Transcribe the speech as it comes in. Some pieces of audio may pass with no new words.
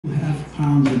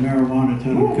Pounds of marijuana to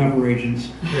undercover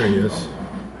agents. There he is.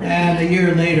 And a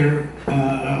year later,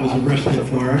 I was arrested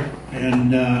for it,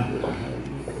 and I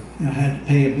had to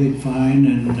pay a big fine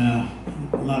and a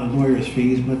lot of lawyers'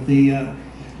 fees. But the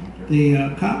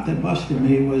cop that busted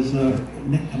me was a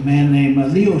man named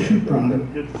Leo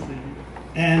Schupron,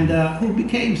 and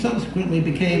who subsequently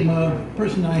became a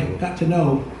person I got to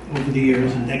know over the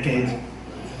years and decades.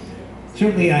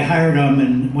 Certainly, I hired him,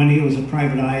 and when he was a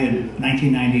private eye in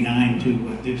 1999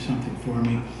 to do something for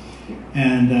me.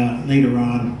 And later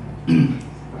on,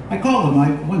 I called him.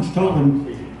 I once told him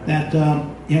that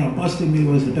busting me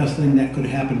was the best thing that could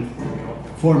happen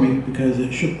for me, because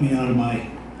it shook me out of my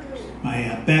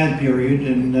bad period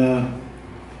and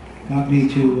got me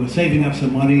to saving up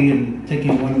some money and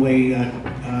taking a one-way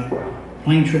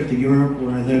plane trip to Europe,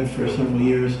 where I lived for several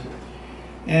years.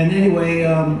 And anyway.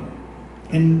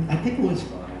 And I think it was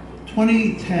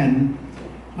 2010,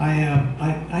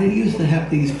 I used to have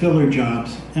these filler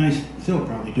jobs, and I still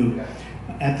probably do,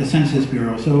 at the Census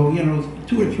Bureau. So, for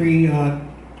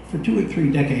 2 or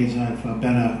 3 decades, I've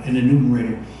been an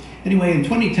enumerator. Anyway, in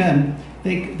 2010,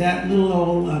 that little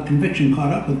old conviction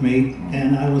caught up with me,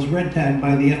 and I was red tagged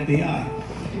by the FBI.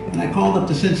 And I called up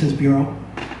the Census Bureau,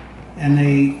 and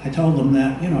I told them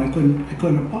that, I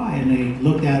couldn't apply. And they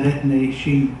looked at it, and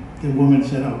the woman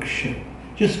said, "Oh, shit.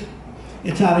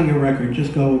 It's out of your record.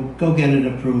 Just go get it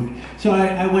approved." So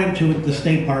I went to the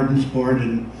State Pardons Board,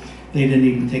 and they didn't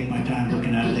even take my time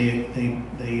looking at it.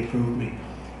 They approved me.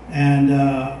 And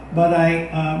but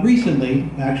I recently,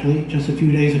 actually, just a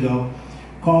few days ago,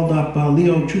 called up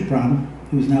Leo Schupron,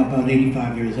 who's now about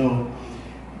 85 years old.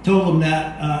 Told him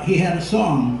that he had a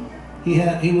song.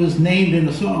 He was named in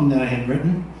a song that I had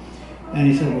written, and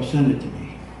he said, "Well, send it to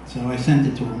me." So I sent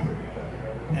it to him,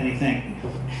 and he thanked me.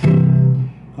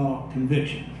 Called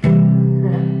Conviction.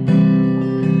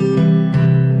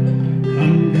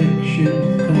 Conviction,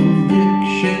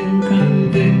 conviction,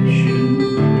 conviction.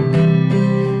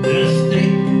 The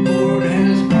state board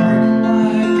has pardoned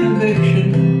my conviction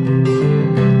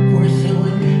for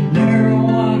selling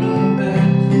marijuana back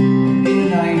in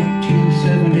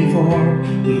 1974.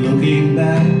 Looking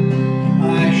back,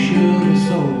 I should have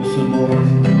sold some more.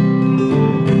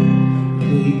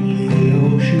 Leo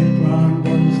Schupron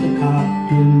was the cop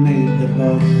who made the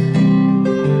bus.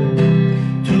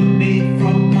 Took me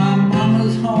from my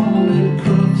mama's home in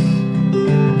Crooks.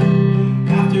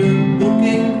 After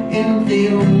booking in the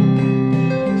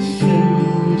old Sin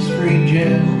Street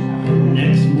jail,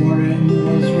 next morning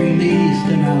was released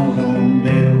and out on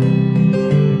bail.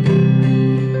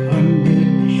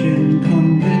 Conviction,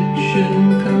 conviction,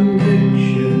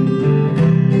 conviction.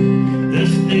 The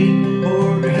state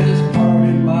board has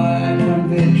pardoned my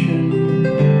conviction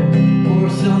for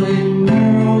selling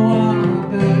marijuana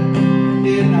back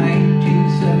in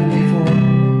 1974.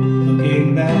 Looking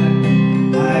back,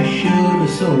 I should have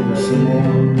sold some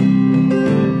more.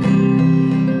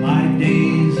 My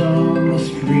days on the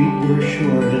street were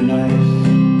short and nice.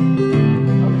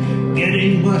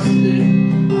 Getting busted,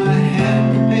 I had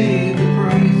to pay the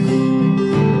price.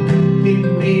 It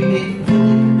made me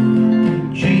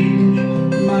fully change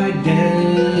my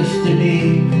destiny.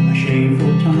 A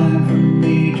shameful time for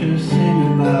me to sing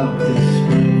about this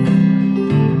spring.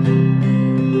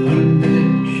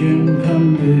 Conviction,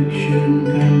 conviction,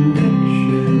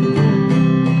 conviction.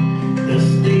 The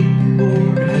state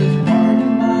board has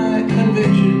pardoned my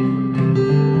conviction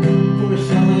for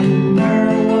selling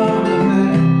marijuana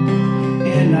back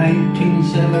in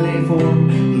 1974.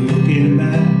 Looking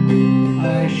back,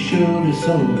 I should have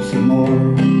sold some more.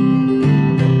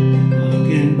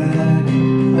 Looking back,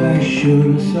 I should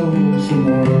have sold some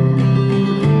more.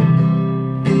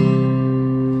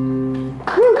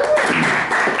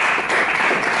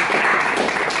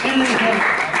 And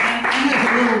as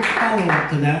a little follow-up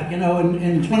to that, in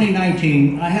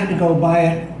 2019, I had to go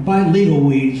buy legal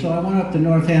weed, so I went up to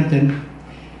Northampton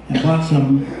and bought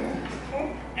some,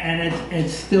 and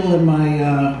it's still in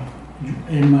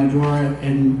my drawer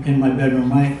in my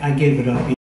bedroom. I gave it up.